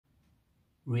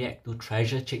react to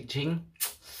Treasure JIKJIN.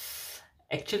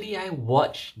 Actually, I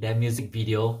watched their music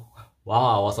video while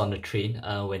I was on the train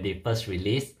when they first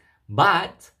released,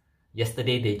 but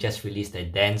yesterday they just released a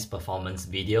dance performance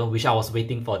video, which I was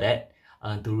waiting for that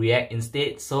to react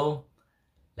instead, so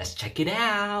let's check it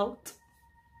out!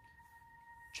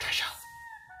 Treasure!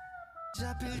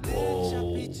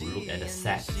 Whoa, look at the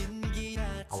set.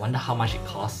 I wonder how much it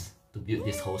costs to build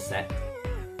this whole set.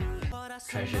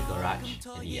 Treasure Garage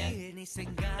at the end.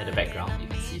 At the background, you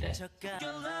can see that.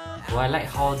 Oh, I like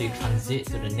how they transit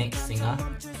to the next singer.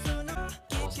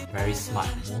 That was a very smart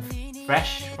move.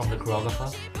 Fresh from the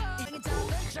choreographer. Oh,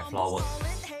 check that floor work.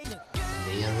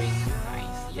 Layering,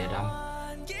 nice. Yedam.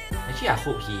 Actually, I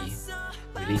hope he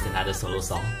released another solo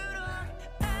song.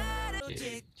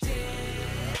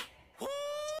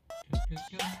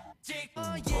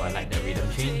 Oh, I like the rhythm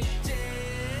change.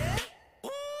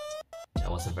 That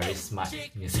was a very smart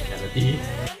musicality.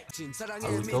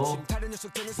 Naruto,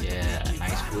 yeah, a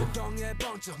nice group.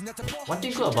 One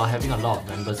thing good about having a lot of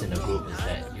members in the group is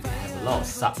that you can have a lot of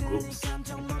subgroups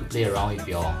to play around with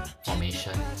your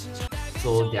formation.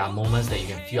 So there are moments that you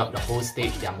can fill up the whole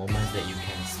stage, there are moments that you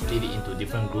can split it into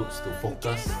different groups to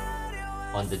focus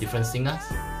on the different singers.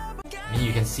 I mean,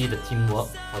 you can see the teamwork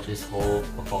for this whole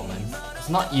performance. It's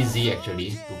not easy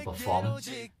actually to perform,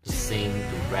 to sing,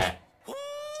 to rap,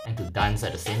 and to dance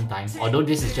at the same time. Although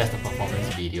this is just a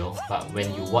performance video, but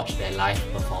when you watch their live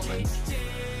performance,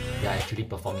 they are actually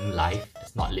performing live,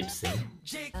 it's not lip sync.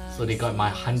 So they got my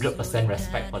 100%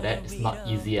 respect for that. It's not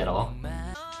easy at all.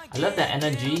 I love their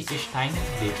energy each time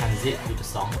they transit to the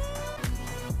song.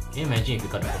 Can you imagine if you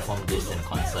got to perform this in a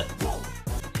concert?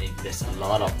 And if there's a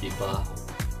lot of people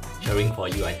cheering for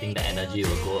you, I think the energy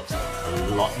will go a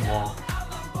lot more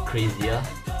crazier.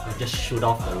 You just shoot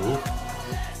off the roof.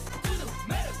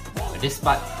 But this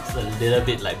part is a little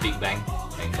bit like Big Bang.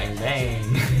 Bang, bang,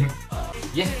 bang.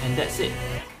 Yeah, and that's it.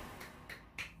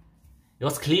 It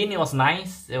was clean, it was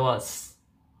nice, it was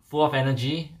full of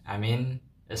energy. I mean,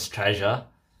 it's Treasure.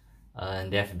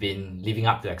 And they've been living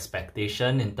up to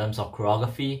expectation in terms of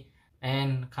choreography.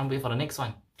 And can't wait for the next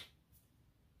one.